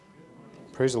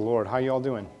Praise the Lord. How you all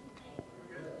doing?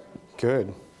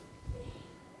 Good.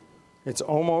 It's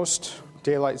almost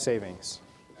daylight savings.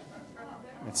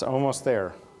 It's almost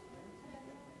there.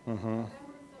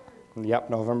 Yep,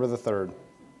 November the 3rd.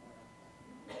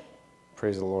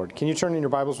 Praise the Lord. Can you turn in your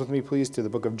Bibles with me, please, to the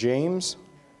book of James?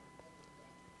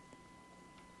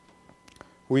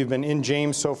 We've been in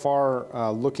James so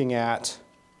far looking at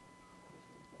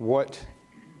what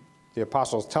the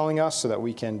apostle is telling us so that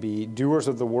we can be doers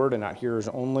of the word and not hearers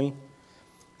only.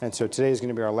 And so today is going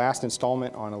to be our last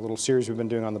installment on a little series we've been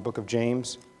doing on the book of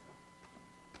James.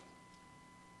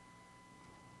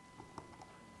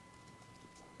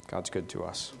 God's good to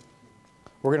us.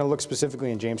 We're going to look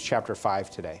specifically in James chapter 5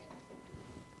 today.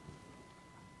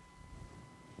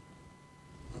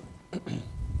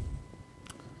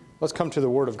 Let's come to the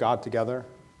Word of God together,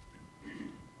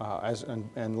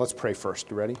 and let's pray first.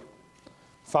 You ready?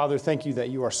 Father, thank you that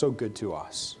you are so good to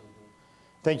us.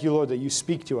 Thank you, Lord, that you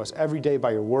speak to us every day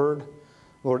by your Word.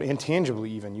 Lord, intangibly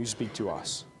even, you speak to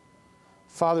us.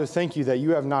 Father, thank you that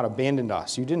you have not abandoned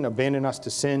us. You didn't abandon us to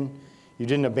sin. You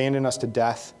didn't abandon us to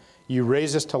death. You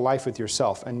raised us to life with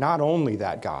yourself. And not only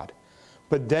that, God,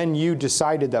 but then you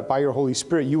decided that by your Holy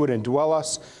Spirit you would indwell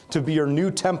us to be your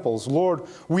new temples. Lord,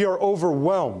 we are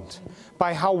overwhelmed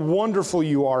by how wonderful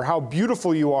you are, how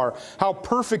beautiful you are, how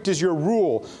perfect is your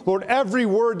rule. Lord, every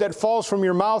word that falls from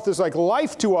your mouth is like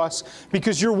life to us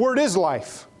because your word is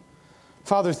life.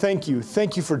 Father, thank you.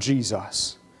 Thank you for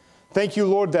Jesus. Thank you,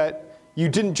 Lord, that you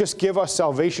didn't just give us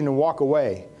salvation and walk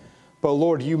away, but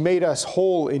Lord, you made us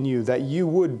whole in you, that you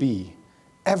would be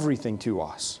everything to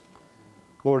us.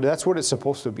 Lord, that's what it's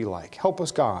supposed to be like. Help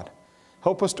us, God.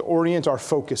 Help us to orient our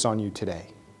focus on you today.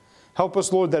 Help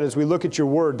us, Lord, that as we look at your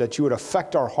word, that you would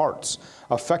affect our hearts,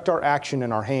 affect our action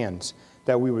and our hands,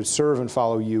 that we would serve and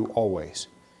follow you always.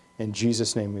 In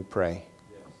Jesus' name we pray.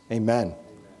 Yes. Amen.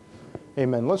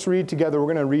 Amen. Let's read together.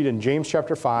 We're going to read in James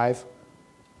chapter 5,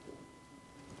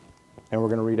 and we're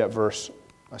going to read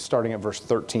starting at verse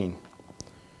 13.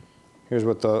 Here's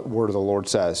what the word of the Lord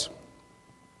says.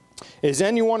 Is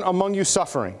anyone among you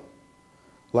suffering?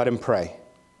 Let him pray.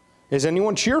 Is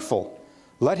anyone cheerful?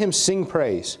 Let him sing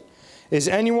praise. Is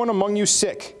anyone among you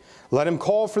sick? Let him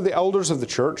call for the elders of the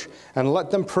church, and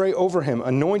let them pray over him,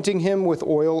 anointing him with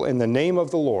oil in the name of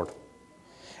the Lord.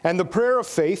 And the prayer of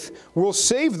faith will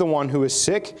save the one who is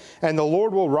sick, and the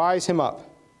Lord will rise him up.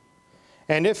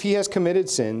 And if he has committed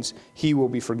sins, he will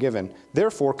be forgiven.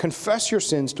 Therefore, confess your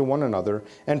sins to one another,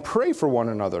 and pray for one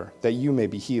another, that you may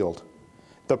be healed.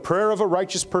 The prayer of a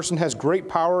righteous person has great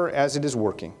power as it is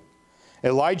working.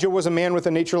 Elijah was a man with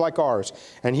a nature like ours,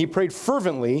 and he prayed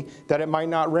fervently that it might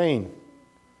not rain.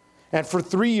 And for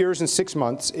 3 years and 6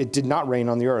 months it did not rain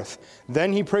on the earth.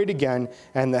 Then he prayed again,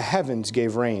 and the heavens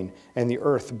gave rain, and the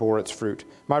earth bore its fruit.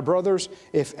 My brothers,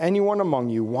 if anyone among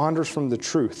you wanders from the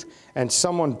truth, and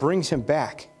someone brings him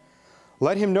back,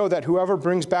 let him know that whoever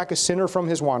brings back a sinner from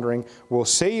his wandering will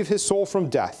save his soul from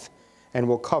death, and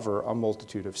will cover a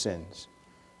multitude of sins.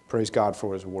 Praise God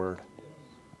for his word.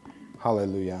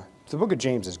 Hallelujah. The book of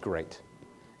James is great.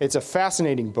 It's a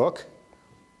fascinating book.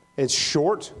 It's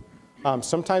short.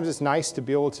 Sometimes it's nice to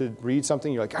be able to read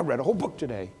something. You're like, I read a whole book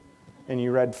today. And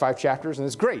you read 5 chapters, and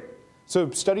it's great. So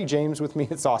study James with me.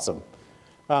 It's awesome.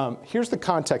 Here's the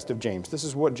context of James. This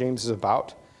is what James is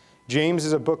about. James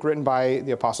is a book written by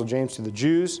the Apostle James to the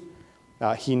Jews.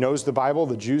 He knows the Bible.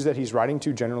 The Jews that he's writing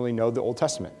to generally know the Old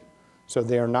Testament. So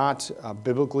they are not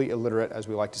biblically illiterate, as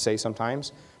we like to say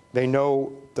sometimes. They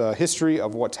know the history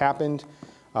of what's happened.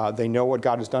 They know what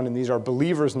God has done. And these are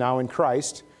believers now in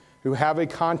Christ who have a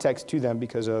context to them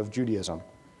because of Judaism.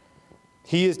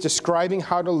 He is describing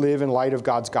how to live in light of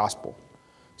God's gospel.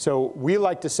 So we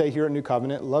like to say here at New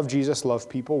Covenant, love Jesus, love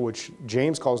people, which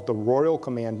James calls the royal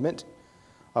commandment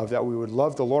of that we would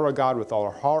love the Lord our God with all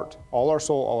our heart, all our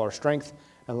soul, all our strength,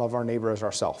 and love our neighbor as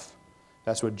ourselves.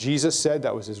 That's what Jesus said.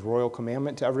 That was his royal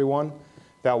commandment to everyone.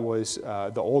 That was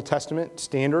the Old Testament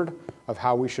standard of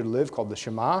how we should live, called the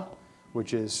Shema,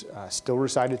 which is still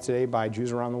recited today by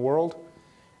Jews around the world.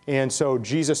 And so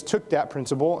Jesus took that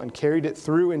principle and carried it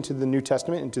through into the New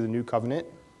Testament, into the New Covenant.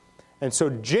 And so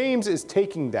James is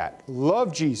taking that.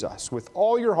 Love Jesus with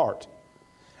all your heart.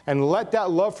 And let that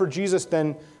love for Jesus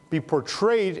then be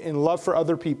portrayed in love for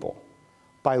other people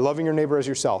by loving your neighbor as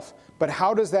yourself. But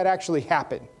how does that actually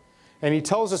happen? And he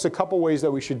tells us a couple ways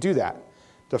that we should do that.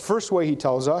 The first way he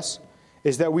tells us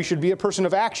is that we should be a person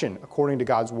of action according to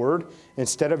God's word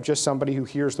instead of just somebody who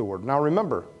hears the word. Now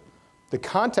remember, the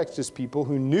context is people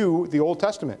who knew the Old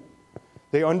Testament.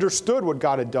 They understood what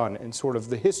God had done and sort of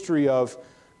the history of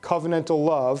covenantal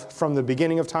love from the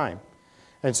beginning of time.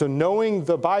 And so knowing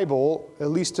the Bible, at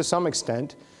least to some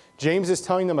extent, James is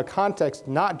telling them a context,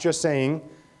 not just saying,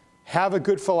 have a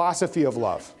good philosophy of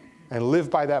love and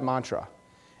live by that mantra.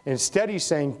 Instead, he's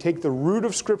saying, take the root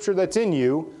of Scripture that's in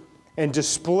you and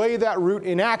display that root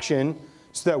in action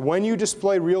so that when you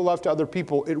display real love to other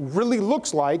people, it really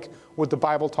looks like what the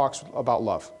Bible talks about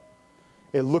love.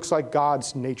 It looks like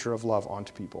God's nature of love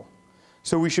onto people.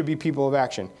 So we should be people of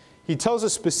action. He tells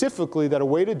us specifically that a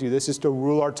way to do this is to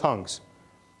rule our tongues.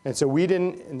 And so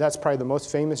and that's probably the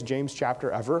most famous James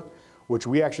chapter ever, which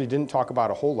we actually didn't talk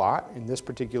about a whole lot in this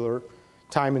particular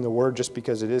time in the Word just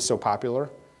because it is so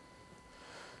popular.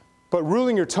 But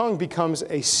ruling your tongue becomes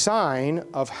a sign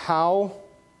of how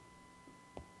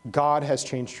God has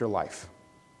changed your life.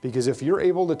 Because if you're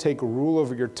able to take rule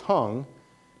over your tongue,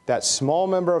 that small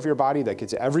member of your body that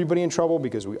gets everybody in trouble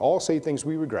because we all say things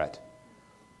we regret,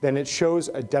 then it shows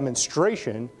a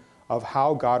demonstration of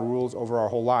how God rules over our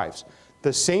whole lives.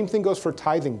 The same thing goes for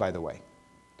tithing, by the way.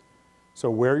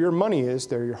 So where your money is,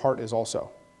 there your heart is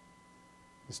also.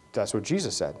 That's what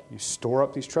Jesus said. You store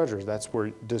up these treasures. That's where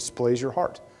it displays your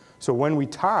heart. So when we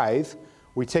tithe,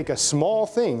 we take a small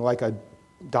thing like a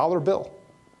dollar bill,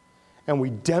 and we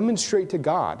demonstrate to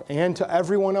God and to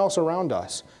everyone else around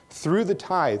us through the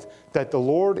tithe that the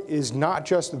Lord is not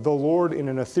just the Lord in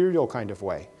an ethereal kind of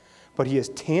way, but He is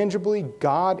tangibly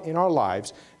God in our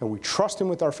lives, and we trust Him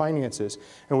with our finances,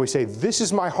 and we say, this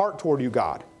is my heart toward you,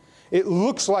 God. It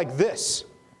looks like this.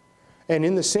 And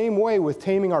in the same way with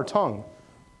taming our tongue,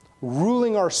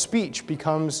 ruling our speech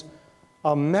becomes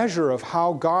a measure of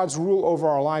how God's rule over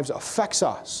our lives affects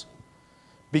us.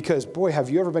 Because, boy, have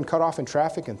you ever been cut off in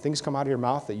traffic and things come out of your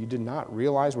mouth that you did not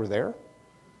realize were there?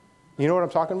 You know what I'm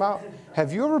talking about?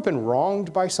 Have you ever been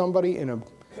wronged by somebody in a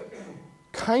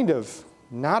kind of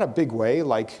not a big way,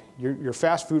 like your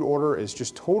fast food order is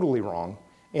just totally wrong,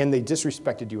 and they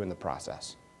disrespected you in the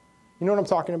process? You know what I'm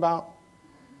talking about?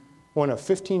 When a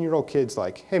 15-year-old kid's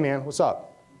like, hey, man, what's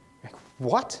up? Like,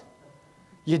 what?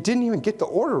 You didn't even get the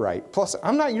order right. Plus,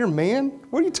 I'm not your man.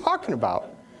 What are you talking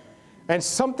about? And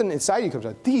something inside you comes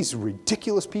out, these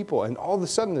ridiculous people, and all of a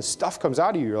sudden this stuff comes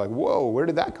out of you. You're like, whoa, where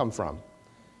did that come from?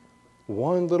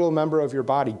 One little member of your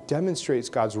body demonstrates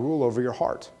God's rule over your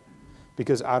heart.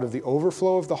 Because out of the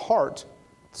overflow of the heart,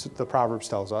 the Proverbs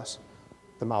tells us,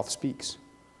 the mouth speaks.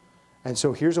 And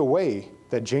so here's a way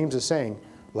that James is saying,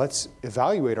 let's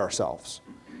evaluate ourselves.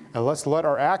 And let's let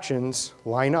our actions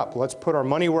line up. Let's put our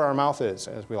money where our mouth is,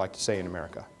 as we like to say in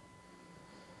America.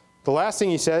 The last thing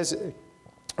he says,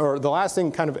 or the last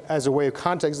thing kind of as a way of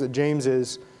context that James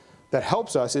is, that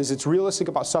helps us, is it's realistic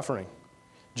about suffering.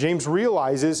 James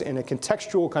realizes in a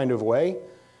contextual kind of way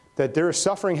that there is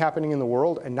suffering happening in the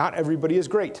world, and not everybody is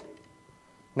great.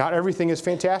 Not everything is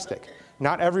fantastic.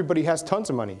 Not everybody has tons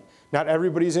of money. Not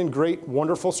everybody's in great,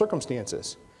 wonderful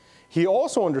circumstances. He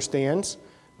also understands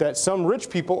that some rich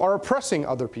people are oppressing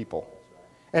other people.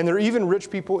 And there are even rich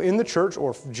people in the church,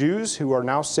 or Jews who are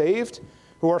now saved,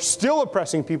 who are still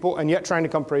oppressing people and yet trying to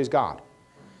come praise God.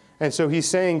 And so he's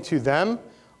saying to them,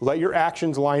 let your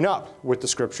actions line up with the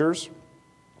Scriptures,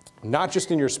 not just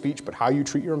in your speech, but how you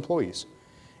treat your employees.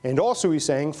 And also he's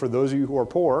saying, for those of you who are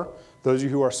poor, those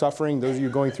of you who are suffering, those of you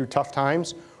going through tough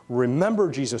times, remember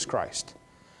Jesus Christ.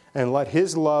 And let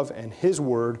His love and His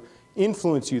word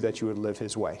influence you that you would live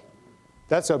His way.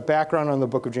 That's a background on the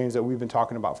book of James that we've been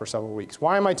talking about for several weeks.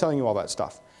 Why am I telling you all that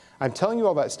stuff? I'm telling you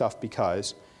all that stuff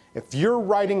because if you're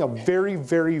writing a very,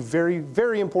 very, very,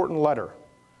 very important letter,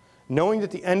 knowing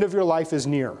that the end of your life is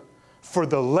near, for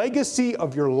the legacy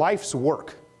of your life's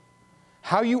work,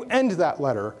 how you end that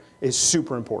letter is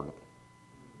super important.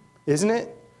 Isn't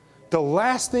it? The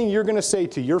last thing you're going to say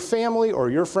to your family or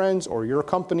your friends or your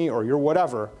company or your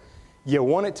whatever, you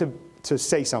want it to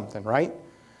say something, right?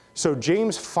 So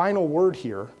James' final word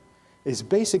here is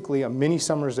basically a mini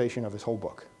summarization of his whole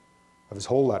book, of his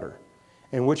whole letter,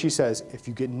 in which he says, if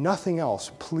you get nothing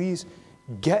else, please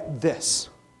get this.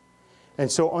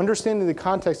 And so understanding the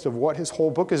context of what his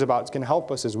whole book is about is going to help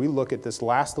us as we look at this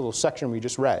last little section we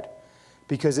just read,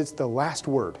 because it's the last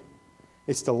word.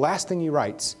 It's the last thing he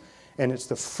writes, and it's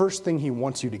the first thing he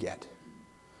wants you to get.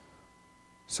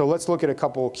 So let's look at a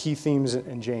couple key themes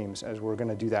in James as we're going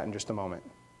to do that in just a moment.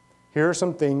 Here are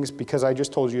some things, because I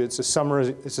just told you it's a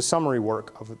summary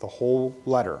work of the whole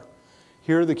letter.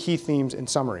 Here are the key themes in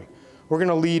summary. We're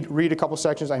going to read a couple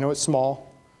sections. I know it's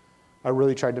small. I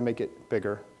really tried to make it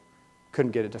bigger.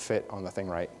 Couldn't get it to fit on the thing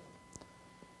right.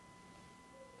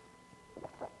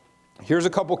 Here's a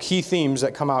couple key themes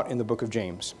that come out in the book of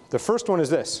James. The first one is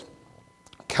this: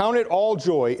 count it all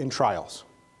joy in trials.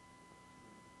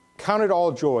 Count it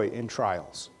all joy in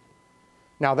trials.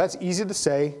 Now, that's easy to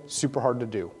say, super hard to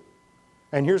do.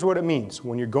 And here's what it means.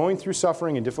 When you're going through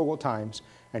suffering and difficult times,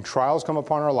 and trials come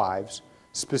upon our lives,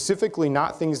 specifically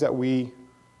not things that we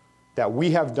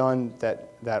have done that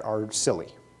are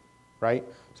silly, right?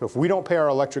 So if we don't pay our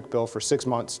electric bill for 6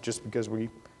 months just because we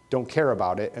don't care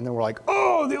about it, and then we're like,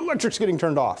 oh, the electric's getting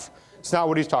turned off. It's not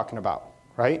what he's talking about,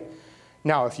 right?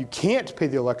 Now, if you can't pay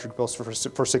the electric bills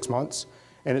for 6 months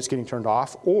and it's getting turned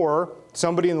off, or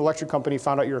somebody in the electric company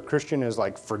found out you're a Christian and is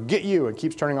like, forget you, and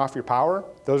keeps turning off your power,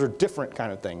 those are different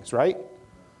kind of things, right?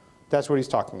 That's what he's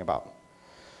talking about.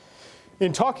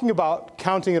 In talking about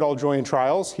counting it all joy in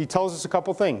trials, he tells us a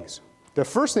couple things. The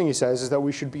first thing he says is that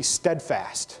we should be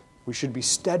steadfast. We should be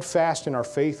steadfast in our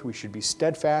faith. We should be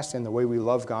steadfast in the way we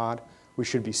love God. We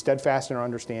should be steadfast in our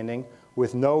understanding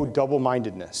with no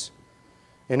double-mindedness.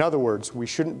 In other words, we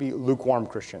shouldn't be lukewarm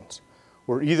Christians.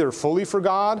 We're either fully for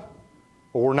God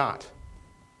or we're not.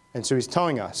 And so he's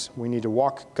telling us we need to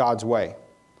walk God's way.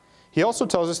 He also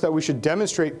tells us that we should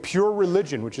demonstrate pure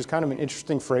religion, which is kind of an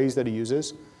interesting phrase that he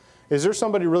uses. Is there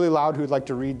somebody really loud who would like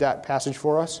to read that passage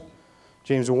for us?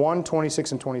 James 1,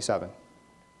 26 and 27.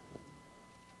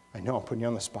 I know, I'm putting you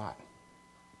on the spot.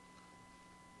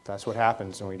 That's what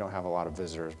happens when we don't have a lot of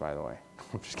visitors, by the way.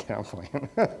 I'm just kidding, I'm playing.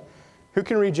 Who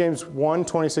can read James 1,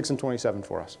 26 and 27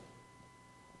 for us?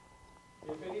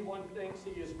 If anyone thinks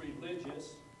he is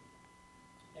religious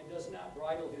and does not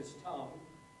bridle his tongue,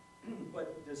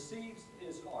 but deceives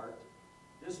his heart,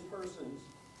 this person's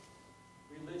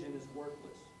religion is worthless.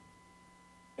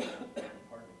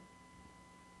 Pardon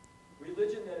me.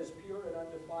 Religion that is pure and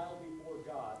undefiled before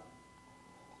God.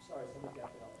 Sorry, somebody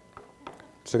got that.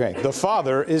 It's okay. The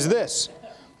Father is this.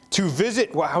 To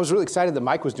visit, well, I was really excited that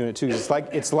Mike was doing it too. It's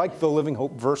like the Living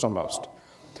Hope verse almost.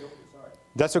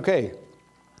 That's okay.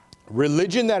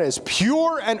 Religion that is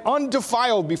pure and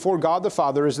undefiled before God the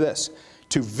Father is this: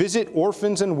 to visit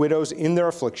orphans and widows in their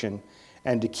affliction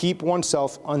and to keep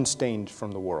oneself unstained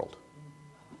from the world.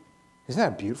 Isn't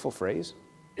that a beautiful phrase?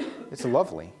 It's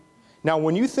lovely. Now,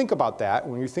 when you think about that,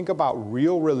 when you think about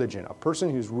real religion, a person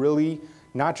who's really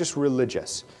not just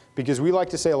religious, because we like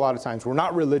to say a lot of times, we're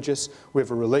not religious, we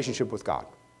have a relationship with God.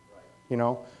 Right. You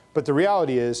know? But the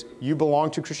reality is, you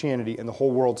belong to Christianity, and the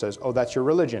whole world says, oh, that's your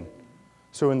religion.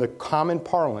 So in the common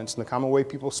parlance, in the common way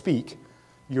people speak,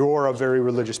 you're a very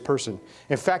religious person.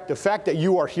 In fact, the fact that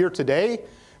you are here today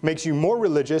makes you more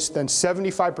religious than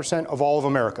 75% of all of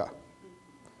America.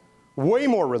 Way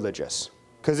more religious,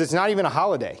 because it's not even a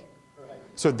holiday. Right.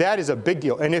 So that is a big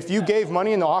deal. And if you gave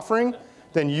money in the offering,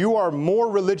 then you are more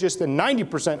religious than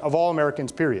 90% of all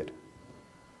Americans, period.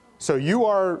 So you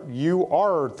are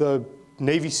the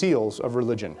Navy SEALs of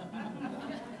religion.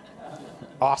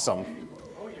 Awesome.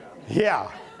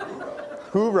 Yeah.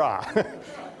 Hoorah.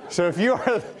 So if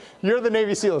you're the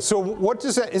Navy SEALs. So what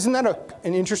does that, isn't that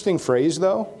an interesting phrase,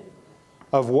 though,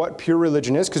 of what pure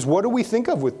religion is? Because what do we think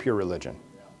of with pure religion?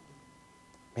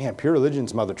 Man, pure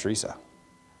religion's Mother Teresa.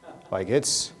 Like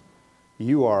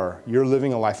you're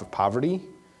living a life of poverty.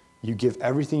 You give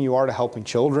everything you are to helping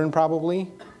children,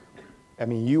 probably. I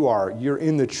mean, you're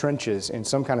in the trenches in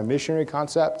some kind of missionary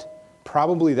concept.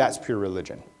 Probably that's pure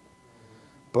religion.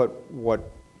 But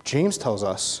what James tells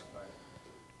us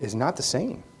is not the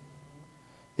same.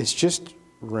 It's just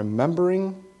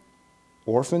remembering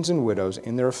orphans and widows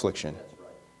in their affliction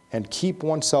and keep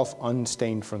oneself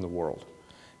unstained from the world.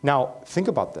 Now, think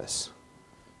about this.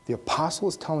 The apostle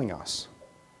is telling us,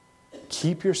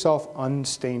 keep yourself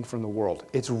unstained from the world.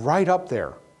 It's right up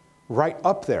there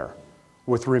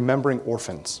with remembering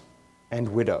orphans and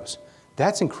widows.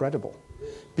 That's incredible.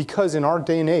 Because in our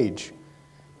day and age,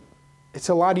 it's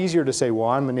a lot easier to say, well,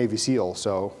 I'm a Navy SEAL,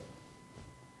 so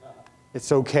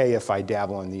it's okay if I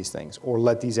dabble in these things or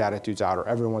let these attitudes out, or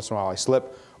every once in a while I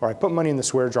slip, or I put money in the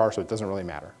swear jar so it doesn't really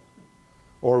matter,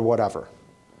 or whatever.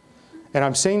 And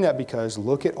I'm saying that because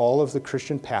look at all of the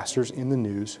Christian pastors in the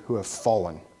news who have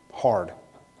fallen hard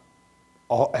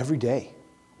every day,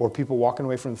 or people walking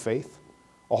away from the faith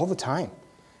all the time,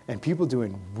 and people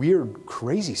doing weird,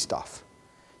 crazy stuff.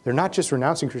 They're not just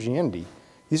renouncing Christianity.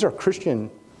 These are Christian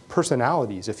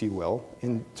personalities, if you will,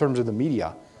 in terms of the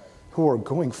media, who are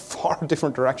going far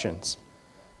different directions.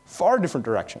 Far different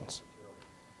directions.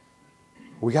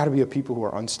 We got to be a people who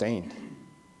are unstained.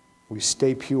 We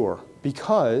stay pure.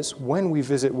 Because when we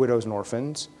visit widows and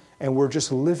orphans, and we're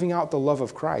just living out the love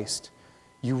of Christ,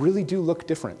 you really do look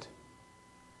different.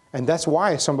 And that's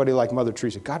why somebody like Mother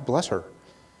Teresa, God bless her,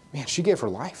 man, she gave her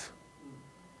life.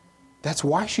 That's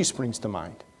why she springs to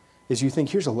mind. Is you think,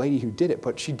 here's a lady who did it,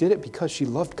 but she did it because she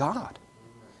loved God.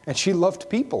 And she loved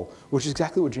people, which is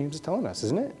exactly what James is telling us,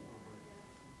 isn't it?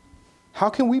 How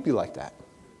can we be like that?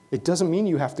 It doesn't mean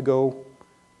you have to go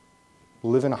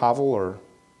live in a hovel, or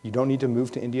you don't need to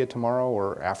move to India tomorrow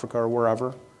or Africa or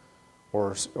wherever.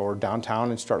 or downtown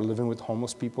and start living with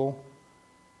homeless people,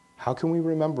 how can we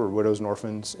remember widows and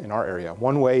orphans in our area?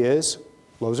 One way is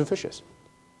loaves and fishes.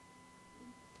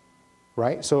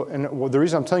 Right? So, and the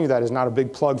reason I'm telling you that is not a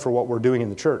big plug for what we're doing in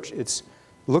the church. It's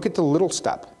look at the little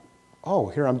step. Oh,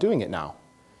 here I'm doing it now.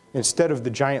 Instead of the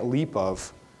giant leap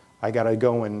of, I got to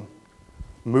go and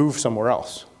move somewhere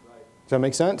else. Does that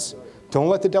make sense? Don't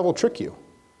let the devil trick you.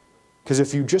 Because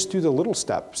if you just do the little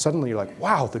step, suddenly you're like,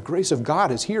 wow, the grace of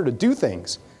God is here to do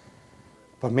things.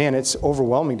 But man, it's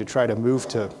overwhelming to try to move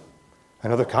to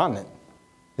another continent.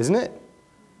 Isn't it?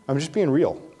 I'm just being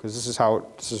real, because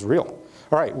this is real.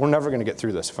 All right, we're never going to get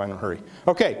through this if I'm in a hurry.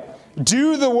 Okay,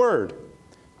 do the word.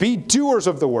 Be doers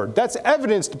of the word. That's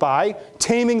evidenced by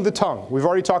taming the tongue. We've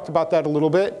already talked about that a little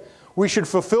bit. We should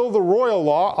fulfill the royal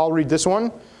law. I'll read this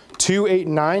one, 2, 8,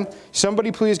 and 9.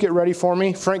 Somebody please get ready for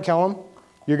me. Frank Kellum,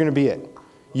 you're going to be it.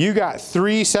 You got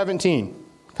 3:17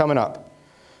 coming up.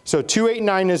 So 2, 8, and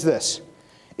 9 is this.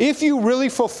 If you really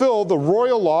fulfill the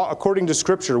royal law according to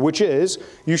Scripture, which is,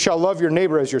 you shall love your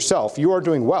neighbor as yourself, you are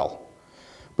doing well.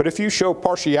 But if you show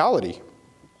partiality,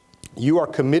 you are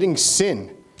committing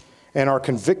sin and are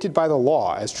convicted by the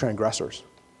law as transgressors.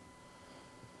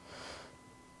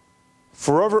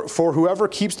 For whoever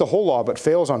keeps the whole law but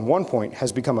fails on one point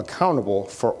has become accountable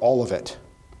for all of it.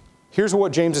 Here's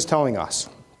what James is telling us.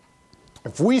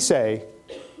 If we say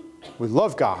we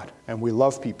love God and we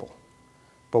love people,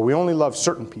 but we only love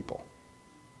certain people,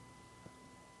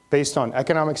 based on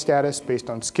economic status, based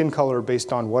on skin color,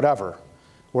 based on whatever,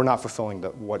 we're not fulfilling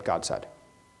what God said.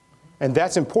 And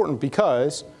that's important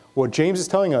because what James is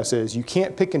telling us is you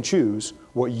can't pick and choose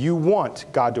what you want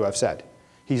God to have said.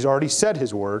 He's already said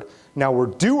his word. Now we're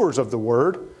doers of the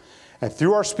word. And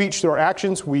through our speech, through our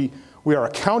actions, we are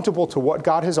accountable to what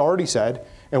God has already said.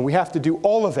 And we have to do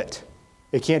all of it.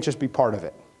 It can't just be part of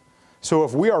it. So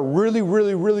if we are really,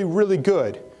 really, really, really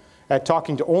good at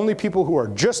talking to only people who are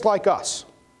just like us.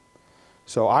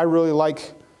 So I really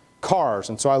like cars,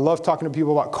 and so I love talking to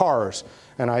people about cars.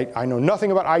 And I know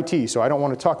nothing about IT, so I don't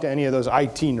want to talk to any of those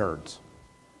IT nerds.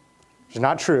 Which is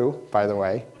not true, by the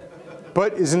way.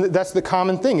 But that's the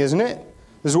common thing, isn't it?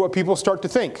 This is what people start to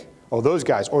think. Oh, those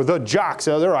guys, or the jocks.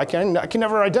 I can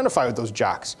never identify with those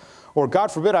jocks. Or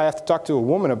God forbid I have to talk to a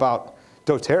woman about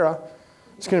doTERRA.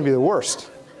 It's going to be the worst.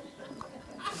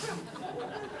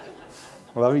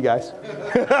 I love you guys.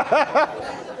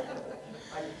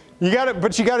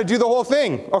 But you got to do the whole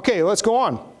thing. Okay, let's go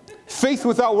on. Faith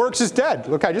without works is dead.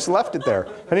 Look, I just left it there.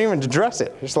 I didn't even address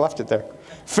it. I just left it there.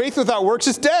 Faith without works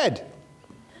is dead.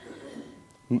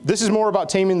 This is more about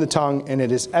taming the tongue, and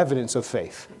it is evidence of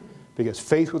faith. Because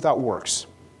faith without works,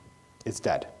 it's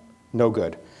dead. No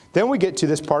good. Then we get to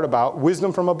this part about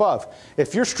wisdom from above.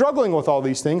 If you're struggling with all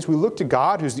these things, we look to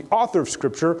God, who's the author of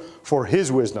Scripture, for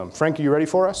his wisdom. Frank, are you ready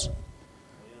for us?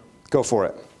 Go for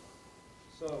it.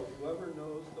 So whoever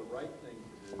knows the right thing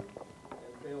to do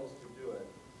and fails to do it,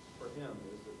 for him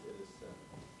it is sin.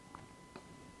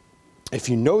 If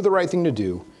you know the right thing to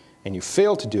do and you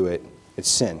fail to do it, it's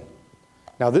sin.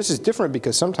 Now this is different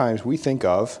because sometimes we think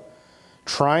of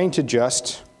trying to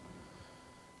just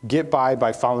get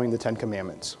by following the Ten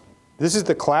Commandments. This is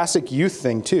the classic youth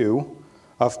thing too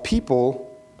of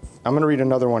people. I'm going to read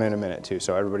another one in a minute too,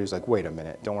 so everybody's like, wait a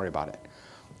minute, don't worry about it.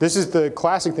 This is the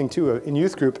classic thing too. In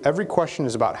youth group, every question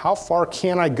is about how far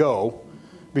can I go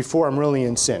before I'm really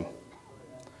in sin?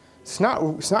 It's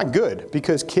not good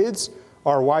because kids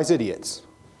are wise idiots.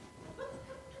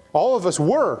 All of us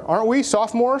were, aren't we,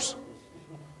 sophomores?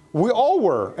 We all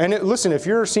were. And listen, if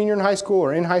you're a senior in high school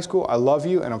or in high school, I love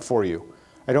you and I'm for you.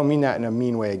 I don't mean that in a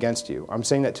mean way against you. I'm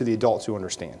saying that to the adults who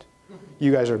understand.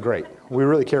 You guys are great. We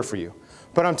really care for you.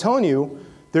 But I'm telling you,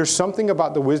 there's something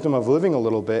about the wisdom of living a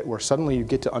little bit where suddenly you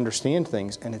get to understand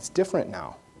things and it's different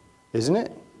now, isn't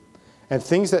it? And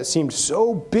things that seemed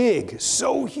so big,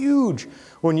 so huge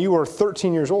when you were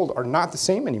 13 years old are not the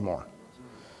same anymore.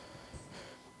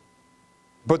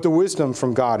 But the wisdom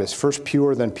from God is first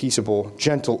pure, then peaceable,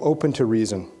 gentle, open to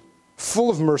reason, full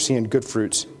of mercy and good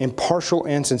fruits, impartial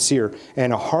and sincere,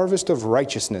 and a harvest of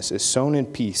righteousness is sown in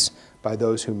peace by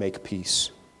those who make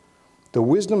peace. The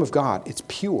wisdom of God, it's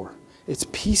pure, it's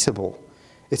peaceable,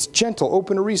 it's gentle,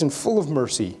 open to reason, full of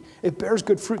mercy. It bears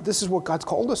good fruit. This is what God's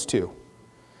called us to.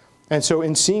 And so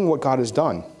in seeing what God has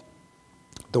done,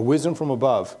 the wisdom from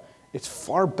above, it's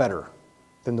far better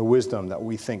than the wisdom that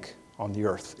we think on the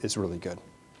earth is really good.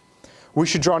 We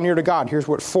should draw near to God. Here's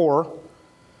what 4,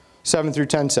 7 through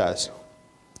 10 says.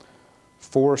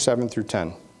 4, 7 through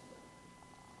 10.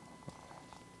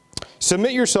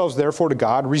 Submit yourselves therefore to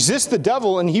God. Resist the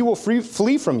devil and he will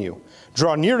flee from you.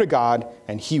 Draw near to God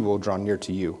and he will draw near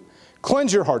to you.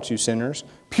 Cleanse your hearts, you sinners.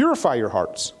 Purify your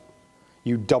hearts.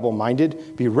 You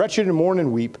double-minded, be wretched and mourn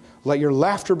and weep. Let your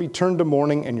laughter be turned to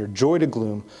mourning and your joy to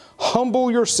gloom. Humble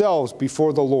yourselves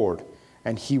before the Lord,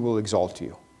 and he will exalt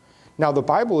you. Now, the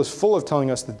Bible is full of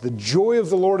telling us that the joy of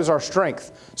the Lord is our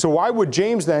strength. So why would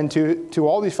James then, to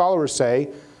all these followers, say,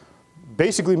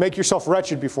 basically make yourself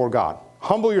wretched before God?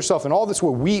 Humble yourself and all this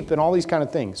will weep and all these kind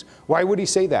of things. Why would he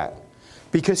say that?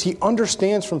 Because he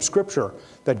understands from Scripture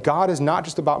that God is not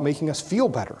just about making us feel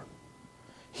better.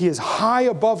 He is high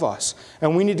above us,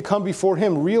 and we need to come before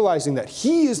him realizing that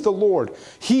he is the Lord.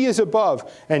 He is above,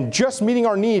 and just meeting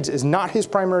our needs is not his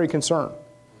primary concern.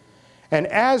 And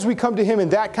as we come to him in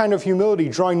that kind of humility,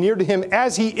 drawing near to him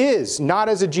as he is, not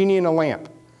as a genie in a lamp,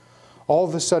 all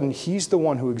of a sudden he's the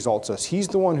one who exalts us. He's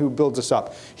the one who builds us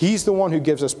up. He's the one who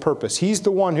gives us purpose. He's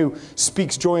the one who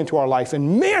speaks joy into our life.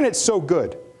 And man, it's so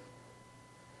good.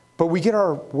 But we get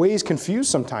our ways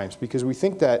confused sometimes because we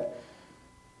think that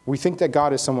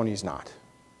God is someone he's not.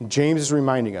 James is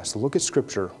reminding us, look at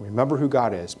Scripture, remember who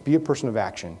God is, be a person of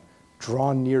action,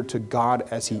 draw near to God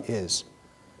as he is,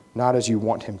 not as you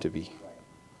want him to be.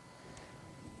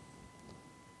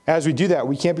 As we do that,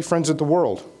 we can't be friends with the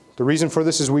world. The reason for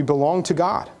this is we belong to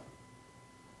God.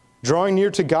 Drawing near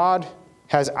to God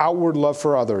has outward love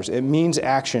for others. It means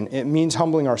action. It means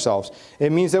humbling ourselves.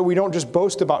 It means that we don't just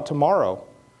boast about tomorrow,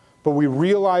 but we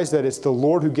realize that it's the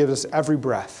Lord who gives us every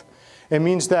breath. It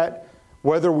means that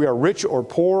whether we are rich or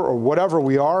poor or whatever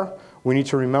we are, we need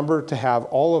to remember to have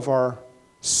all of our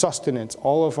sustenance,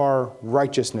 all of our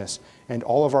righteousness, and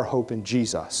all of our hope in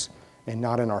Jesus and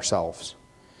not in ourselves.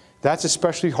 That's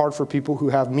especially hard for people who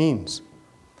have means.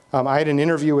 I had an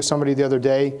interview with somebody the other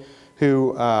day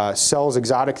who sells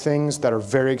exotic things that are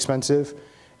very expensive,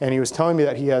 and he was telling me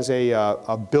that he has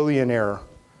a billionaire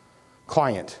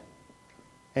client.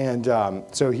 And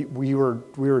so we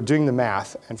were doing the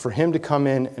math, and for him to come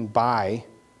in and buy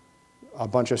a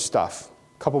bunch of stuff,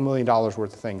 a couple $1 million worth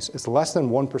of things, it's less than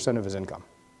 1% of his income.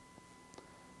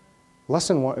 Less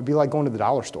than one, it'd be like going to the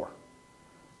dollar store,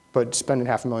 but spending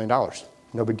 $500,000.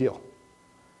 No big deal.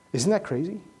 Isn't that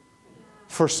crazy?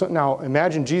 Now,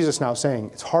 imagine Jesus now saying,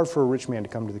 it's hard for a rich man to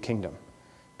come to the kingdom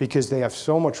because they have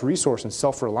so much resource and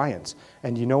self-reliance.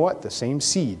 And you know what? The same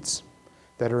seeds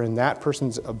that are in that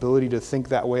person's ability to think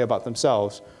that way about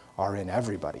themselves are in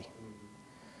everybody.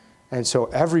 And so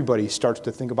everybody starts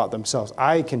to think about themselves.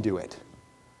 I can do it.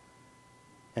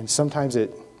 And sometimes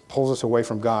it pulls us away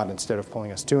from God instead of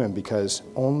pulling us to him because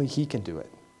only he can do it.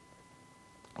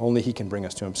 Only he can bring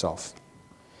us to himself.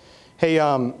 Hey,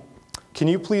 can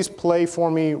you please play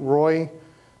for me, Roy,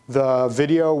 the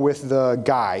video with the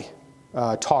guy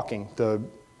talking, the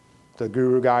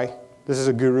guru guy? This is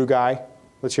a guru guy.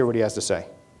 Let's hear what he has to say.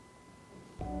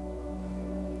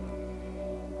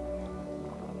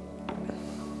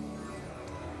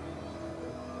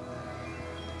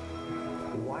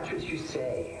 Watch what you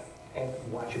say and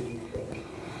watch what you think.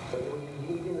 But when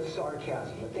you lead into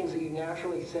sarcasm, the things that you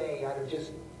naturally say out of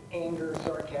just anger,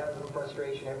 sarcasm,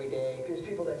 frustration every day. There's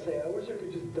people that say, I wish I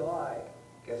could just die.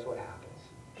 Guess what happens?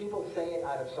 People say it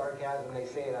out of sarcasm, they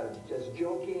say it out of just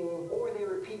joking, or they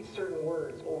repeat certain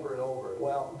words over and over.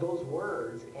 Well, those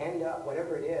words end up,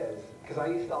 whatever it is, because I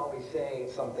used to always say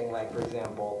something like, for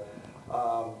example,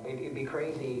 it'd be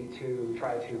crazy to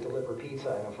try to deliver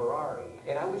pizza in a Ferrari.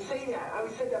 And I would say that. I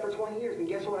would say that for 20 years. And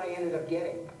guess what I ended up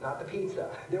getting? Not the pizza.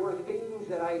 There were things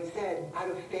that I said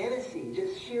out of fantasy,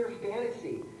 just sheer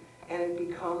fantasy. And it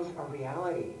becomes a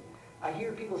reality. I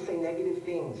hear people say negative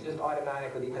things just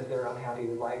automatically because they're unhappy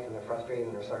with life and they're frustrated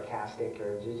and they're sarcastic.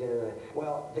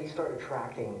 Well, they start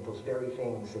attracting those very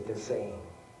things that they're saying.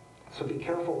 So be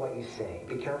careful what you say.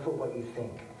 Be careful what you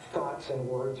think. Thoughts and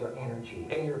words are energy.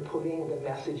 And you're putting the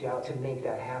message out to make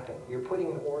that happen. You're putting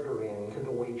an order in to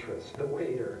the waitress, the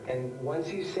waiter. And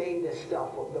once you say this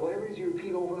stuff, whatever it is you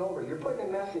repeat over and over, you're putting a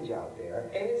message out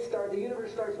there. And the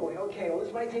universe starts going, okay, well,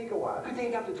 this might take a while. It could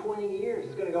take up to 20 years.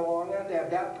 It's going to go on. I'm going to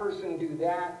have that person do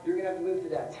that. You're going to have to move to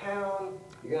that town.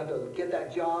 You're going to have to get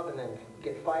that job and then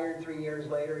get fired 3 years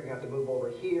later. You're going to have to move over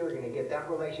here. You're going to get that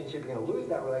relationship. You're going to lose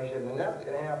that relationship. And that's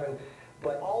going to happen.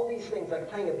 But all these things,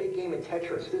 like playing a big game of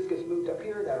Tetris, this gets moved up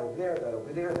here, that over there, that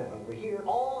over here.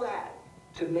 All that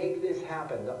to make this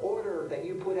happen. The order that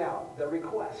you put out, the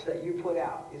request that you put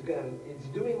out, it's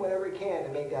doing whatever it can to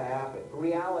make that happen.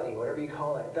 Reality, whatever you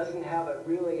call it, doesn't have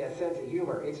really a sense of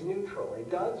humor. It's neutral.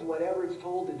 It does whatever it's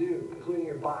told to do, including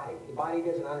your body. The body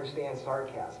doesn't understand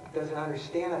sarcasm. It doesn't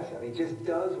understand that stuff. It just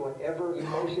does whatever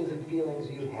emotions and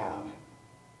feelings you have.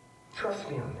 Trust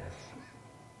me on this.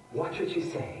 Watch what you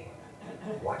say.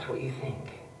 Watch what you think.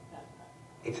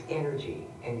 It's energy,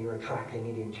 and you're attracting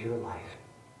it into your life.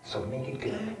 So make it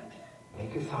good.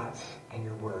 Make your thoughts and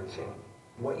your words and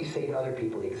what you say to other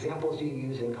people, the examples you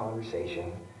use in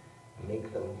conversation,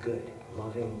 make them good,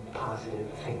 loving, positive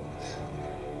things.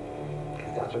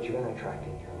 Because that's what you're going to attract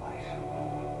into your life.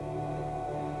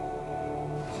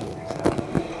 See you next time.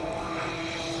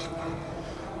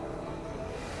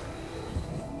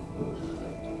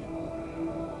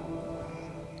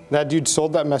 That dude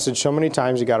sold that message so many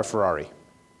times he got a Ferrari.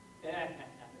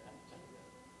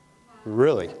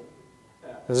 Really.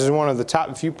 This is one of the top,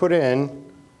 if you put in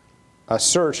a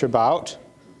search about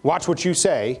watch what you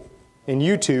say in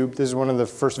YouTube, this is one of the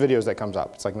first videos that comes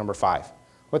up. It's like number 5.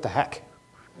 What the heck?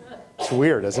 It's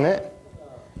weird, isn't it?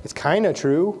 It's kind of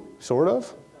true, sort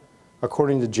of.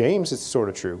 According to James, it's sort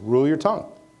of true. Rule your tongue.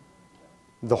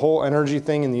 The whole energy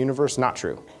thing in the universe, not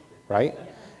true, right?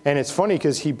 And it's funny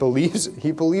because he believes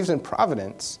in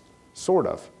providence, sort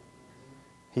of.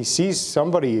 He sees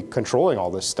somebody controlling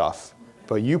all this stuff,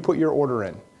 but you put your order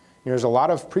in. There's a lot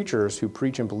of preachers who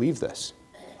preach and believe this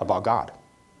about God.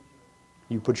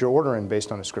 You put your order in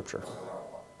based on the Scripture.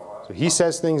 So he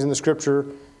says things in the Scripture,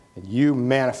 and you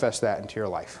manifest that into your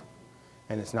life.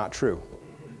 And it's not true.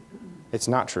 It's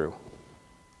not true.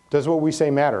 Does what we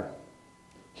say matter?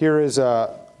 Here is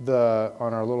on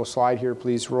our little slide here,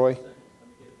 please, Roy.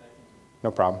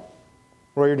 No problem.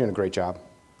 Roy, you're doing a great job.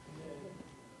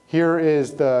 Here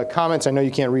is the comments. I know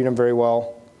you can't read them very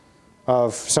well.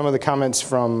 Of some of the comments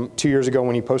from 2 years ago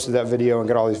when he posted that video and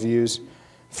got all these views.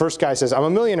 First guy says, I'm a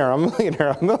millionaire, I'm a millionaire,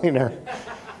 I'm a millionaire.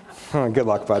 Oh, good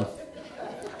luck, bud.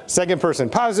 Second person,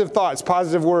 positive thoughts,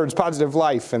 positive words, positive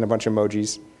life, and a bunch of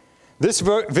emojis. This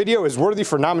video is worthy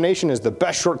for nomination as the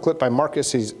best short clip by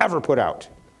Marcus he's ever put out.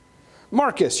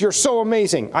 Marcus, you're so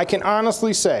amazing. I can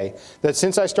honestly say that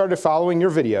since I started following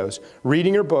your videos,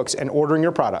 reading your books, and ordering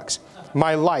your products,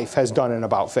 my life has done an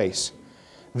about face.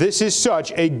 This is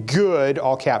such a good,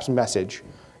 all caps, message.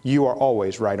 You are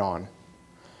always right on.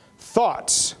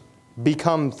 Thoughts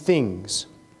become things.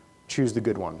 Choose the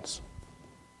good ones.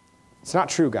 It's not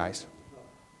true, guys.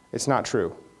 It's not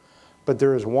true. But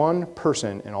there is one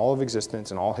person in all of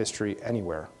existence and all history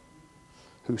anywhere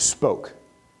who spoke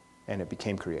and it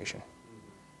became creation.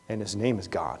 And his name is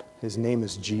God. His name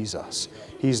is Jesus.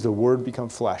 He's the Word become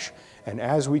flesh. And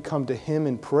as we come to him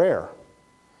in prayer,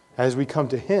 as we come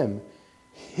to him,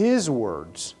 his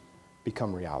words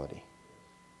become reality,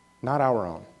 not our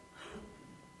own.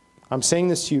 I'm saying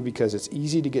this to you because it's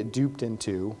easy to get duped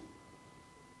into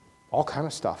all kind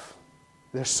of stuff.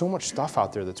 There's so much stuff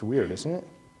out there that's weird, isn't it?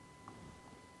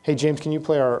 Hey, James, can you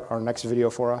play our next video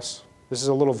for us? This is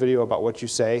a little video about what you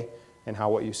say and how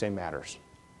what you say matters.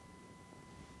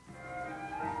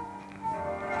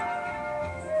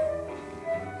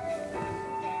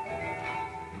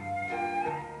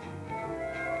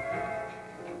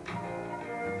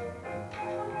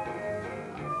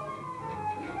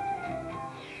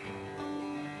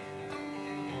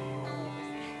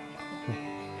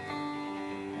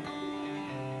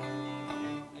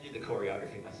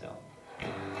 Choreography myself.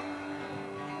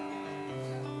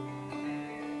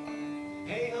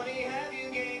 Hey honey, have you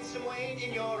gained some weight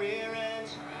in your rear end?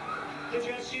 The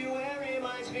dress you wear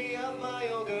reminds me of my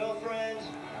old girlfriend.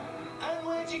 And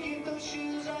where'd you get those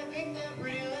shoes? I think they're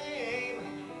pretty lame.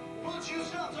 Would you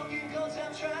stop talking cause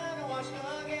I'm trying to watch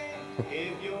the game?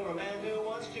 If you're a man who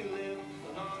wants to live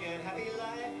a long and happy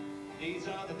life, these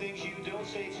are the things you don't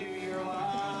say to your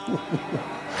wife.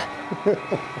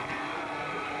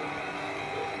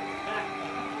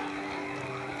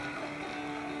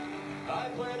 I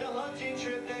planned a hunting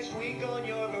trip next week on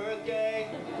your birthday.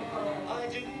 I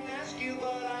didn't ask you,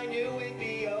 but I knew it'd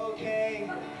be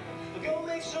okay. Go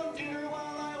make some dinner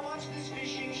while I watch this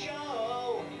fishing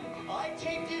show. I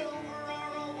taped it over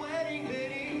our old wedding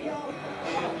video.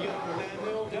 If you're a man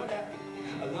who'll done that,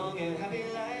 a long and happy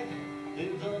life,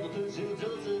 live all the things who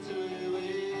does it to you.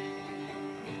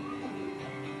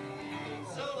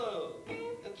 Solo,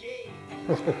 okay.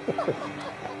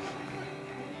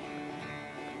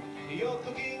 Your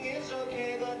cooking is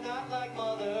okay, but not like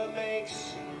Mother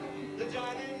makes. The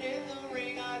diamond in the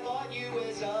ring I bought you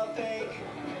is a fake.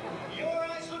 Your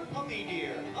eyes look puffy,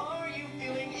 dear. Are you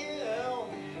feeling ill?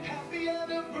 Happy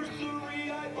anniversary,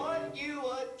 I bought you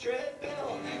a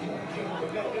treadmill. You're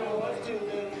a man who wants to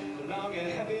live a long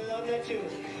and happy love that too.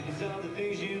 These are the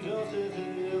things you don't do.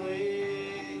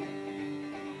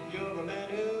 You're a man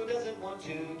who doesn't want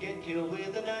to get killed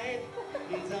with a knife.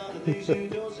 These are the things you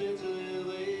don't do.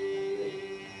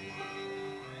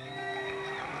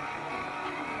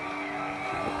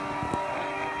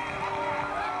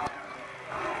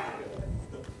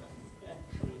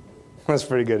 That's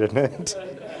pretty good, isn't it?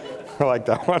 I like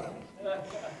that one.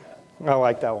 I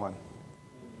like that one.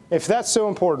 If that's so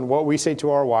important, what we say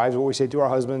to our wives, what we say to our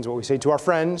husbands, what we say to our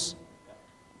friends,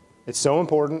 it's so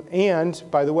important. And,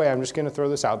 by the way, I'm just going to throw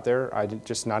this out there.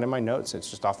 Just not in my notes. It's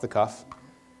just off the cuff.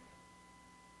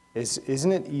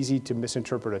 Isn't it easy to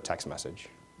misinterpret a text message?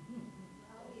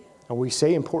 And we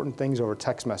say important things over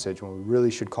text message when we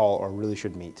really should call or really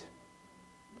should meet.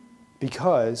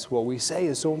 Because what we say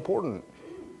is so important.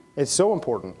 It's so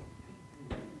important.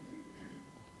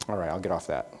 All right, I'll get off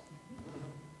that.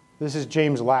 This is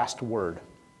James' last word.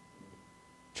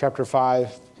 Chapter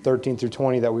 5, 13 through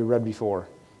 20 that we read before.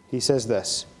 He says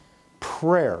this,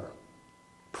 prayer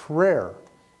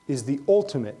is the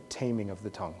ultimate taming of the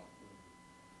tongue.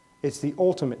 It's the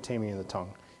ultimate taming of the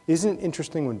tongue. Isn't it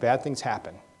interesting when bad things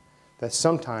happen that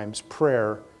sometimes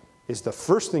prayer is the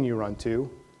first thing you run to,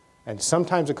 and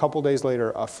sometimes a couple days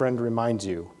later a friend reminds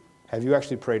you, have you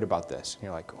actually prayed about this? And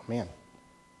you're like, oh man,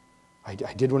 I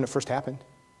did when it first happened.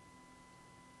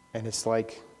 And it's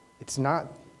like, it's not,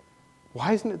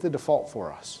 why isn't it the default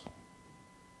for us?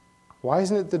 Why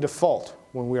isn't it the default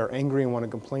when we are angry and want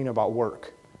to complain about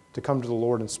work to come to the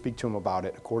Lord and speak to Him about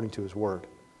it according to His Word,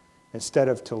 instead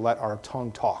of to let our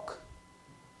tongue talk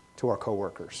to our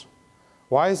coworkers?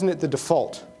 Why isn't it the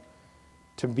default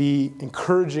to be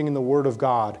encouraging in the Word of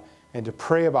God and to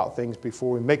pray about things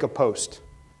before we make a post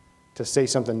to say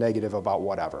something negative about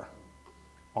whatever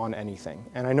on anything?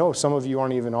 And I know some of you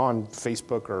aren't even on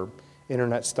Facebook or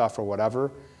internet stuff or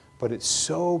whatever, but it's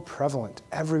so prevalent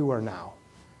everywhere now.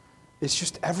 It's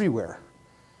just everywhere.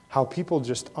 How people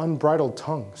just unbridled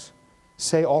tongues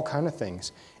say all kind of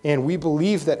things. And we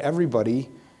believe that everybody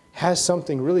has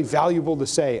something really valuable to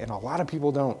say, and a lot of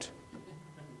people don't.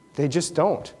 They just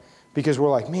don't. Because we're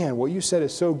like, man, what you said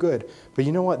is so good. But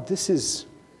you know what? This is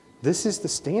the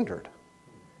standard.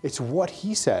 It's what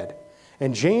he said.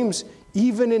 And James,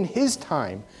 even in his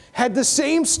time, had the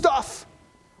same stuff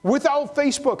without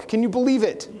Facebook. Can you believe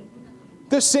it?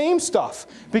 The same stuff.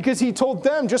 Because he told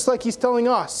them, just like he's telling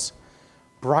us,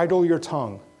 bridle your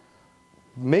tongue.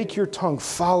 Make your tongue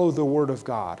follow the word of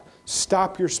God.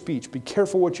 Stop your speech. Be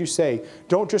careful what you say.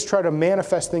 Don't just try to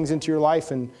manifest things into your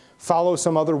life and follow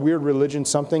some other weird religion,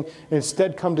 something.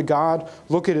 Instead, come to God,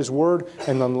 look at His Word,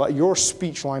 and then let your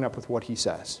speech line up with what He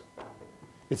says.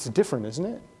 It's different, isn't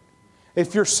it?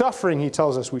 If you're suffering, He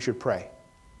tells us we should pray.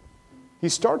 He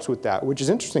starts with that, which is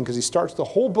interesting because He starts the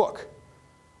whole book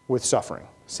with suffering.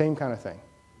 Same kind of thing.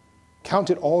 Count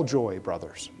it all joy,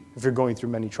 brothers, if you're going through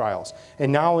many trials.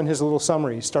 And now in his little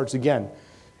summary, he starts again.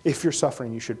 If you're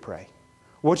suffering, you should pray.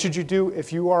 What should you do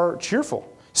if you are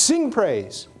cheerful? Sing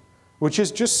praise, which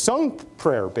is just sung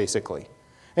prayer, basically.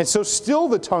 And so still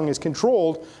the tongue is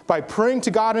controlled by praying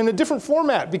to God in a different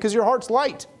format because your heart's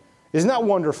light. Isn't that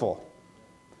wonderful?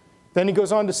 Then he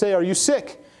goes on to say, are you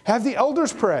sick? Have the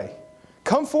elders pray.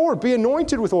 Come forward, be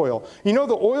anointed with oil. You know,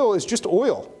 the oil is just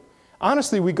oil.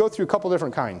 Honestly, we go through a couple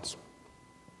different kinds.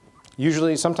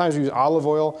 Usually, sometimes we use olive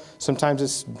oil. Sometimes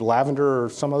it's lavender or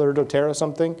some other doTERRA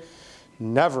something.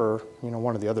 Never,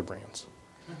 one of the other brands.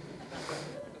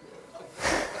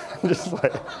 Just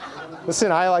like,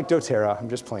 listen, I like doTERRA. I'm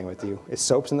just playing with you. It's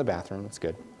soaps in the bathroom. It's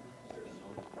good.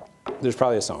 There's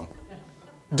probably a song.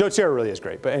 doTERRA really is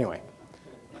great. But anyway,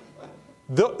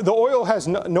 the oil has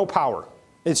no power.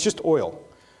 It's just oil.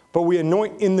 But we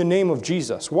anoint in the name of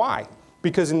Jesus. Why?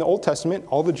 Because in the Old Testament,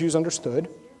 all the Jews understood,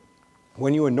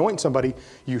 when you anoint somebody,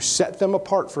 you set them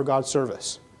apart for God's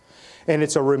service. And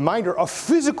it's a reminder, a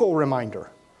physical reminder.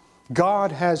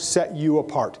 God has set you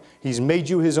apart. He's made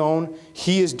you His own.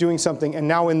 He is doing something. And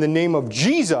now in the name of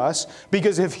Jesus,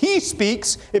 because if He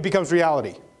speaks, it becomes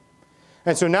reality.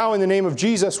 And so now in the name of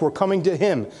Jesus, we're coming to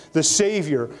Him, the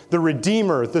Savior, the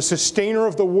Redeemer, the Sustainer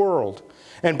of the world.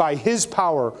 And by His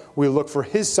power, we look for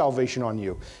His salvation on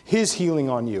you, His healing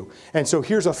on you. And so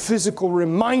here's a physical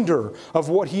reminder of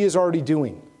what He is already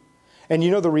doing. And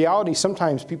the reality,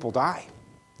 sometimes people die.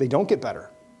 They don't get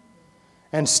better.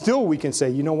 And still we can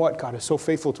say, you know what? God is so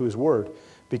faithful to His Word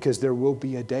because there will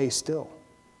be a day still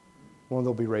when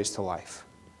they'll be raised to life.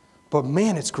 But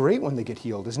man, it's great when they get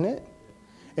healed, isn't it?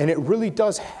 And it really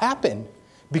does happen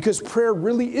because prayer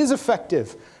really is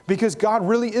effective because God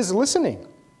really is listening.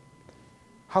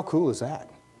 How cool is that?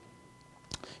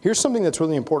 Here's something that's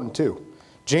really important too.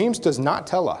 James does not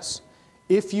tell us,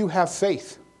 if you have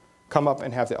faith, come up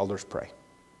and have the elders pray.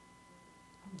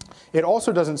 It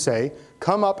also doesn't say,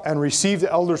 come up and receive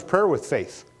the elders' prayer with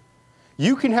faith.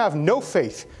 You can have no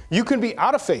faith. You can be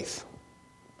out of faith.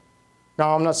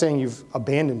 Now, I'm not saying you've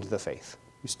abandoned the faith.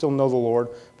 You still know the Lord,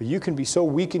 but you can be so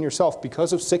weak in yourself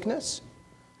because of sickness,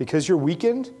 because you're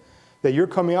weakened, that you're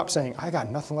coming up saying, I got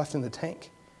nothing left in the tank.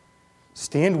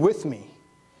 Stand with me.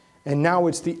 And now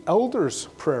it's the elders'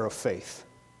 prayer of faith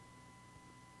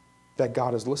that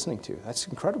God is listening to. That's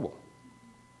incredible.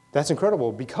 That's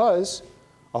incredible because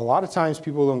a lot of times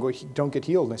people don't get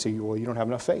healed and they say, well, you don't have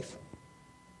enough faith.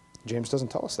 James doesn't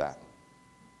tell us that.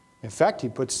 In fact, he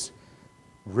puts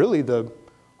really the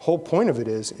whole point of it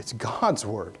is it's God's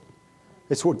word.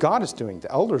 It's what God is doing.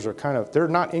 The elders are they're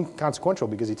not inconsequential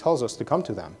because he tells us to come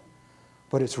to them.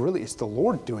 But it's the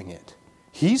Lord doing it.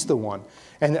 He's the one.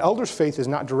 And the elder's faith is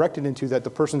not directed into that the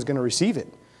person's going to receive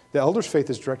it. The elder's faith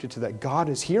is directed to that God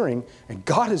is hearing and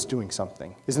God is doing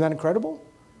something. Isn't that incredible?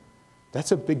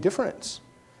 That's a big difference.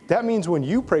 That means when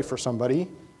you pray for somebody,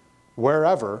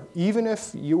 wherever, even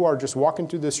if you are just walking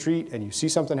through the street and you see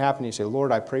something happen, you say,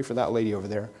 Lord, I pray for that lady over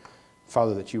there,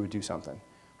 Father, that you would do something.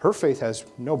 Her faith has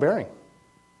no bearing.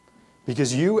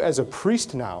 Because you as a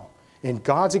priest now, in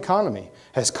God's economy,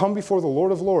 has come before the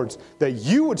Lord of Lords, that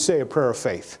you would say a prayer of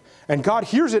faith. And God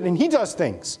hears it and he does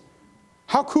things.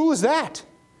 How cool is that?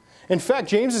 In fact,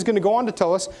 James is going to go on to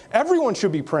tell us everyone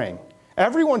should be praying.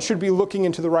 Everyone should be looking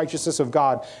into the righteousness of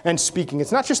God and speaking.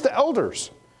 It's not just the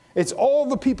elders. It's all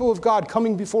the people of God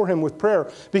coming before him with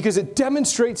prayer because it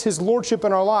demonstrates his lordship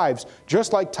in our lives,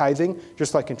 just like tithing,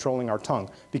 just like controlling our tongue.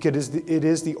 Because it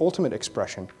is the ultimate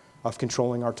expression of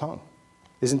controlling our tongue.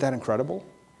 Isn't that incredible?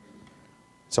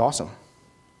 It's awesome.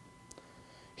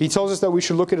 He tells us that we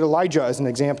should look at Elijah as an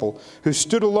example, who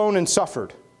stood alone and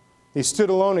suffered. He stood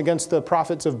alone against the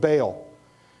prophets of Baal.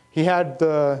 He had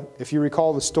if you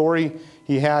recall the story,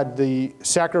 he had the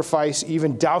sacrifice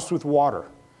even doused with water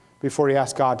before he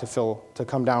asked God to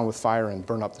come down with fire and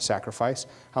burn up the sacrifice.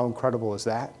 How incredible is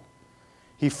that?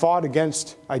 He fought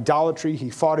against idolatry. He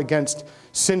fought against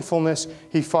sinfulness.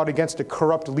 He fought against a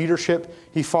corrupt leadership.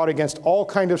 He fought against all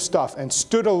kind of stuff and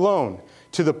stood alone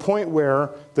to the point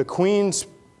where the queen's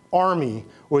army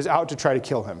was out to try to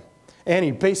kill him. And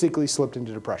he basically slipped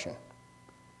into depression.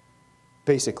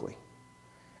 Basically.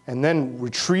 And then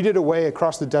retreated away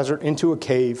across the desert into a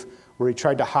cave where he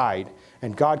tried to hide.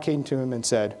 And God came to him and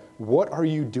said, "What are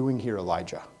you doing here,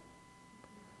 Elijah?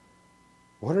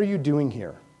 What are you doing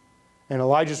here?" And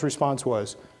Elijah's response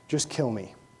was, "Just kill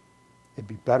me. It'd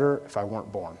be better if I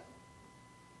weren't born."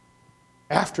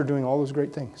 After doing all those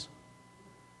great things.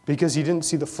 Because he didn't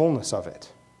see the fullness of it.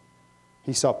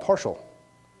 He saw partial.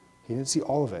 He didn't see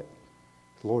all of it.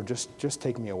 Lord, just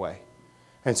take me away.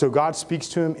 And so God speaks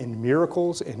to him in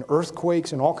miracles, in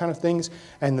earthquakes, and all kind of things.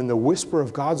 And then the whisper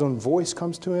of God's own voice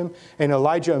comes to him. And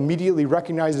Elijah immediately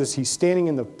recognizes he's standing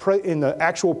in the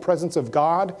actual presence of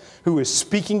God who is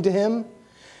speaking to him.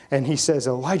 And he says,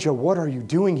 "Elijah, what are you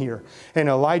doing here?" And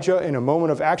Elijah, in a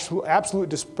moment of absolute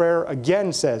despair,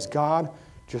 again says, "God,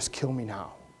 just kill me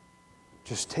now.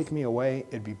 Just take me away.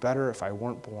 It'd be better if I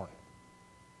weren't born."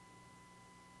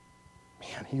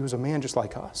 Man, he was a man just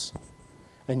like us.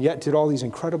 And yet did all these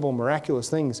incredible, miraculous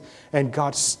things. And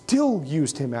God still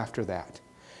used him after that.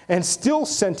 And still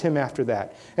sent him after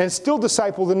that. And still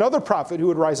discipled another prophet who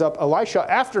would rise up, Elisha,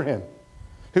 after him.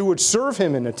 Who would serve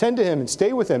him and attend to him and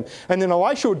stay with him. And then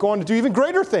Elisha would go on to do even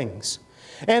greater things.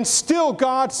 And still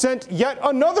God sent yet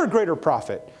another greater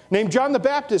prophet named John the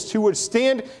Baptist who would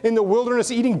stand in the wilderness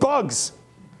eating bugs,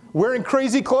 wearing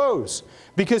crazy clothes,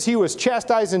 because he was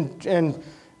chastised and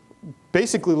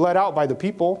basically let out by the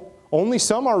people. Only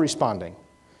some are responding,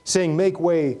 saying, "Make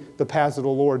way the paths of the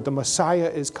Lord. The Messiah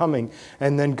is coming."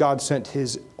 And then God sent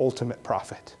his ultimate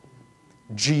prophet,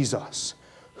 Jesus,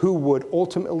 who would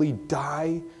ultimately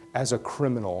die as a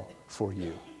criminal for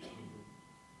you.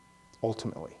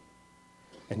 Ultimately.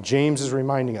 And James is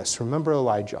reminding us, remember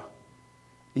Elijah,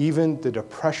 even the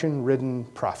depression-ridden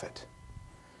prophet,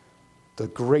 the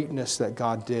greatness that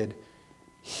God did,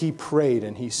 he prayed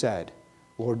and he said,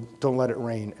 "Lord, don't let it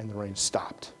rain," and the rain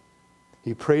stopped.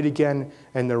 He prayed again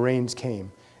and the rains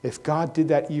came. If God did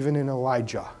that even in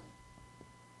Elijah,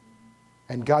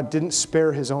 and God didn't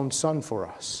spare his own son for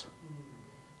us,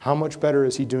 how much better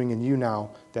is he doing in you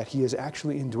now that he has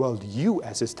actually indwelled you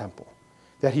as his temple?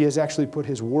 That he has actually put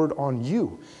his word on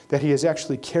you, that he is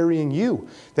actually carrying you,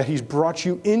 that he's brought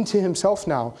you into himself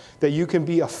now, that you can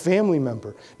be a family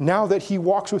member. Now that he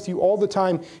walks with you all the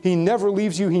time, he never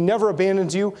leaves you, he never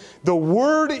abandons you. The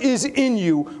word is in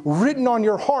you, written on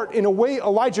your heart in a way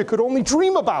Elijah could only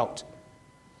dream about.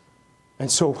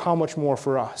 And so how much more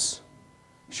for us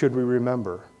should we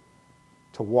remember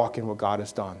to walk in what God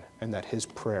has done and that his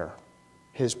prayer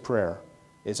is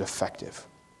effective.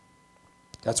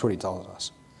 That's what he tells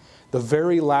us. The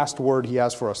very last word he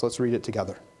has for us, let's read it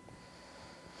together.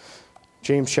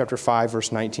 James chapter 5,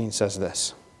 verse 19 says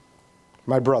this,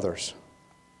 "My brothers,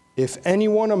 if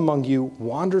anyone among you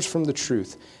wanders from the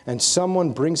truth and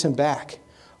someone brings him back,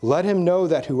 let him know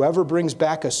that whoever brings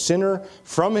back a sinner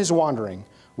from his wandering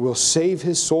will save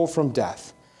his soul from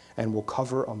death and will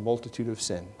cover a multitude of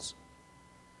sins.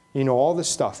 You know, all this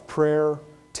stuff, prayer,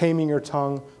 taming your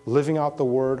tongue, living out the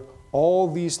word, all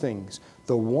these things.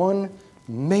 The one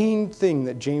main thing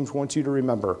that James wants you to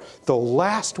remember, the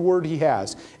last word he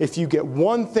has, if you get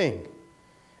one thing,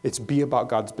 it's be about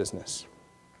God's business.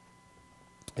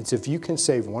 It's if you can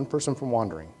save one person from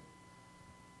wandering,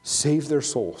 save their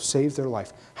soul, save their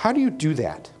life. How do you do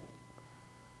that?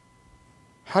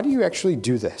 How do you actually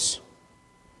do this?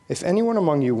 If anyone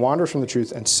among you wanders from the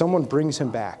truth and someone brings him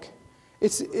back,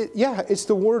 it's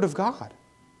the word of God.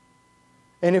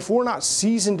 And if we're not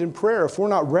seasoned in prayer, if we're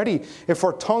not ready, if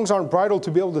our tongues aren't bridled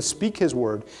to be able to speak his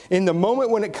word, in the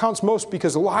moment when it counts most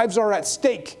because lives are at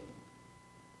stake,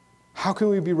 how can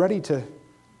we be ready to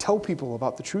tell people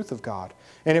about the truth of God?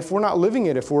 And if we're not living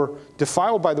it, if we're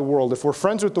defiled by the world, if we're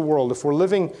friends with the world, if we're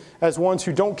living as ones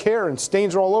who don't care and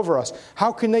stains are all over us,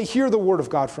 how can they hear the word of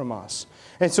God from us?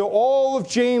 And so all of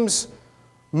James'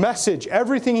 message,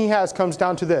 everything he has comes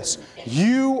down to this.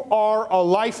 You are a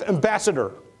life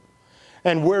ambassador.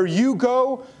 And where you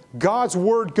go, God's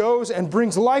word goes and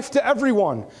brings life to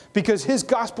everyone because his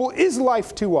gospel is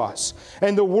life to us.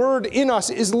 And the word in us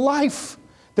is life,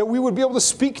 that we would be able to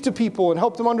speak to people and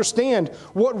help them understand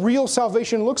what real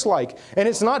salvation looks like. And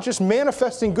it's not just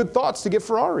manifesting good thoughts to get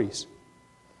Ferraris.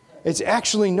 It's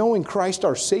actually knowing Christ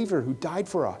our Savior who died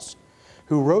for us,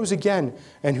 who rose again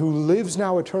and who lives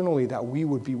now eternally, that we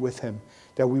would be with him,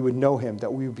 that we would know him,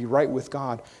 that we would be right with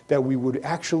God, that we would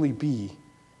actually be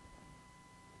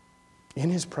in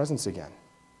his presence again.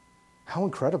 How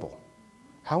incredible.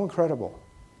 How incredible.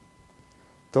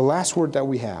 The last word that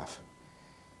we have.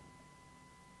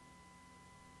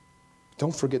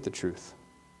 Don't forget the truth.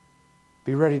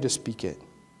 Be ready to speak it.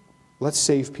 Let's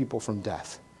save people from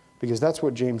death. Because that's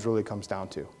what James really comes down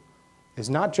to. It's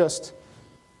not just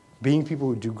being people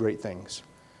who do great things,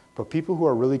 but people who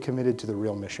are really committed to the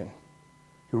real mission,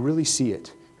 who really see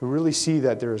it, who really see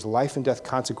that there is life and death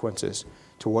consequences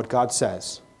to what God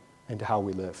says and to how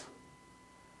we live.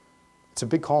 It's a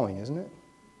big calling, isn't it?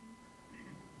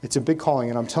 It's a big calling,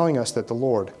 and I'm telling us that the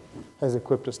Lord has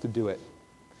equipped us to do it.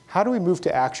 How do we move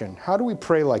to action? How do we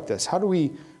pray like this? How do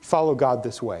we follow God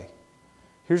this way?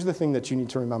 Here's the thing that you need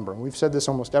to remember, and we've said this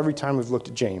almost every time we've looked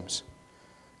at James.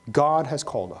 God has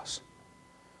called us.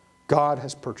 God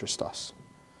has purchased us.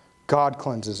 God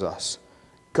cleanses us.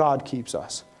 God keeps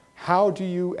us. How do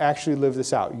you actually live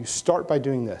this out? You start by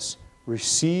doing this.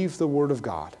 Receive the word of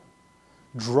God.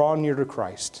 Draw near to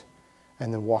Christ,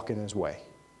 and then walk in his way.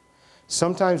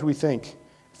 Sometimes we think,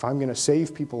 if I'm going to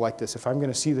save people like this, if I'm going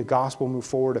to see the gospel move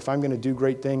forward, if I'm going to do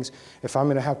great things, if I'm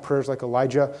going to have prayers like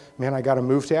Elijah, man, I got to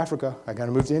move to Africa. I got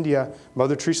to move to India.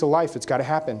 Mother Teresa life, it's got to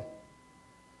happen.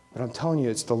 But I'm telling you,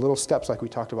 it's the little steps like we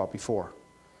talked about before.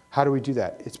 How do we do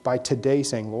that? It's by today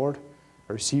saying, Lord,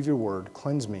 I receive your word.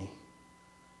 Cleanse me.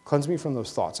 Cleanse me from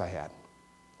those thoughts I had.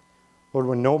 Lord,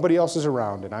 when nobody else is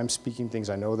around and I'm speaking things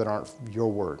I know that aren't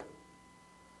your word,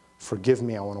 forgive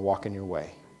me, I want to walk in your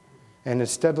way. And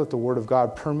instead let the word of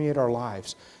God permeate our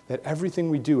lives, that everything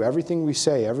we do, everything we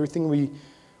say, everything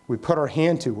we put our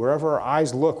hand to, wherever our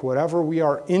eyes look, whatever we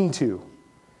are into,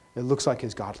 it looks like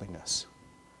his godliness.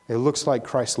 It looks like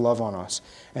Christ's love on us.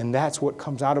 And that's what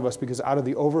comes out of us, because out of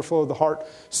the overflow of the heart,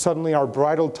 suddenly our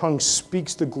bridled tongue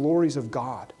speaks the glories of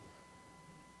God.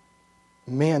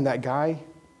 Man, that guy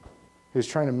who's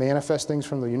trying to manifest things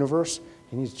from the universe,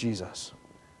 he needs Jesus.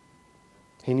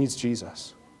 He needs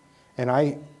Jesus. And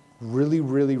I really,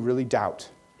 really, really doubt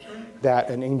that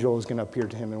an angel is going to appear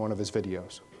to him in one of his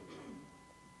videos.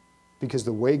 Because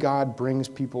the way God brings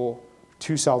people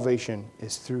to salvation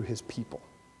is through his people.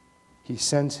 He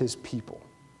sends his people.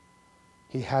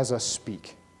 He has us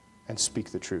speak and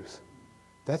speak the truth.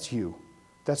 That's you.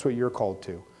 That's what you're called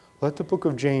to. Let the book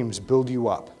of James build you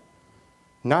up.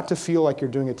 Not to feel like you're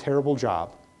doing a terrible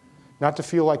job. Not to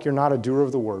feel like you're not a doer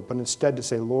of the word, but instead to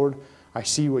say, Lord, I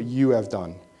see what you have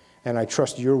done, and I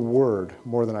trust your word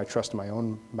more than I trust my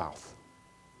own mouth.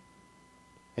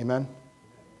 Amen?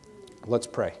 Let's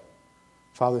pray.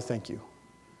 Father, thank you.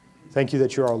 Thank you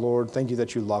that you're our Lord. Thank you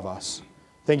that you love us.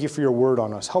 Thank you for your word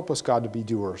on us. Help us, God, to be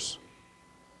doers.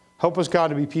 Help us, God,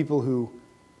 to be people who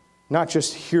not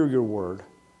just hear your word,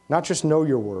 not just know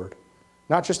your word,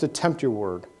 not just attempt your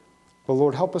word, but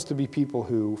Lord, help us to be people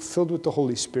who, filled with the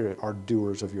Holy Spirit, are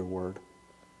doers of your word.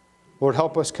 Lord,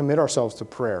 help us commit ourselves to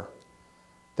prayer,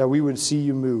 that we would see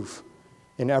you move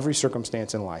in every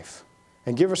circumstance in life.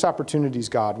 And give us opportunities,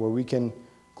 God, where we can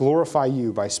glorify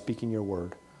you by speaking your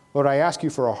word. Lord, I ask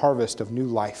you for a harvest of new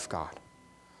life, God,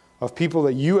 of people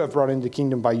that you have brought into the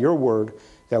kingdom by your word,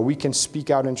 that we can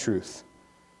speak out in truth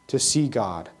to see,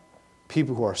 God,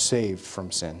 people who are saved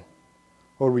from sin.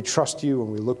 Lord, we trust you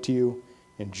and we look to you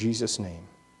in Jesus' name.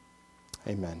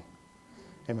 Amen.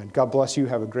 Amen. God bless you.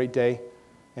 Have a great day,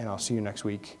 and I'll see you next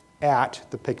week at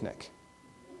the picnic.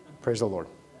 Praise the Lord.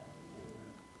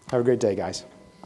 Have a great day, guys.